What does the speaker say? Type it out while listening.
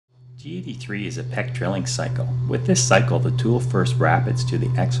G83 is a PEC drilling cycle. With this cycle, the tool first rapids to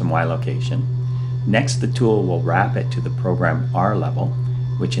the X and Y location. Next, the tool will rapid to the program R level,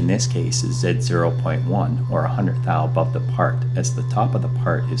 which in this case is Z0.1 or 100th thou above the part, as the top of the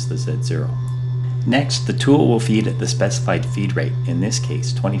part is the Z0. Next, the tool will feed at the specified feed rate, in this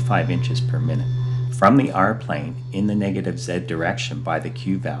case 25 inches per minute, from the R plane in the negative Z direction by the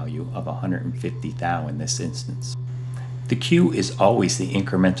Q value of 150 thou in this instance. The Q is always the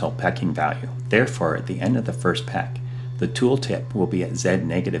incremental pecking value. Therefore, at the end of the first peck, the tool tip will be at Z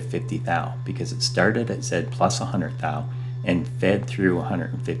negative 50 thou because it started at Z plus 100 thou and fed through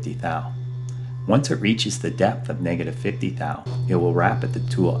 150 thou. Once it reaches the depth of negative 50 thou, it will rapid the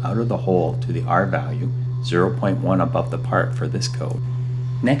tool out of the hole to the R value, 0.1 above the part for this code.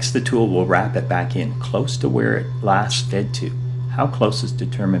 Next, the tool will rapid back in close to where it last fed to. How close is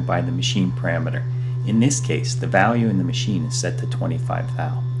determined by the machine parameter. In this case, the value in the machine is set to 25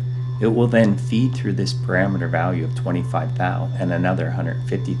 thou. It will then feed through this parameter value of 25 thou and another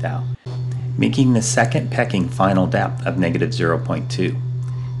 150 thou, making the second pecking final depth of negative 0.2.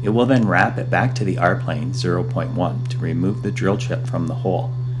 It will then rapid back to the R plane 0.1 to remove the drill chip from the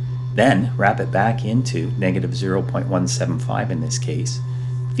hole. Then rapid back into negative 0.175 in this case,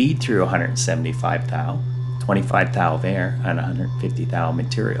 feed through 175 thou, 25 thou of air and 150 thou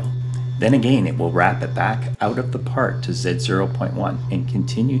material. Then again it will rapid back out of the part to Z0.1 and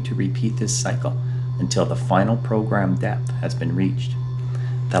continue to repeat this cycle until the final program depth has been reached.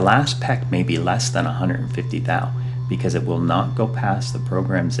 The last peck may be less than 150 thou because it will not go past the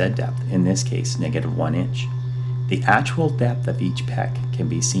program Z depth, in this case negative 1 inch. The actual depth of each peck can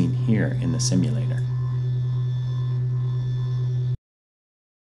be seen here in the simulator.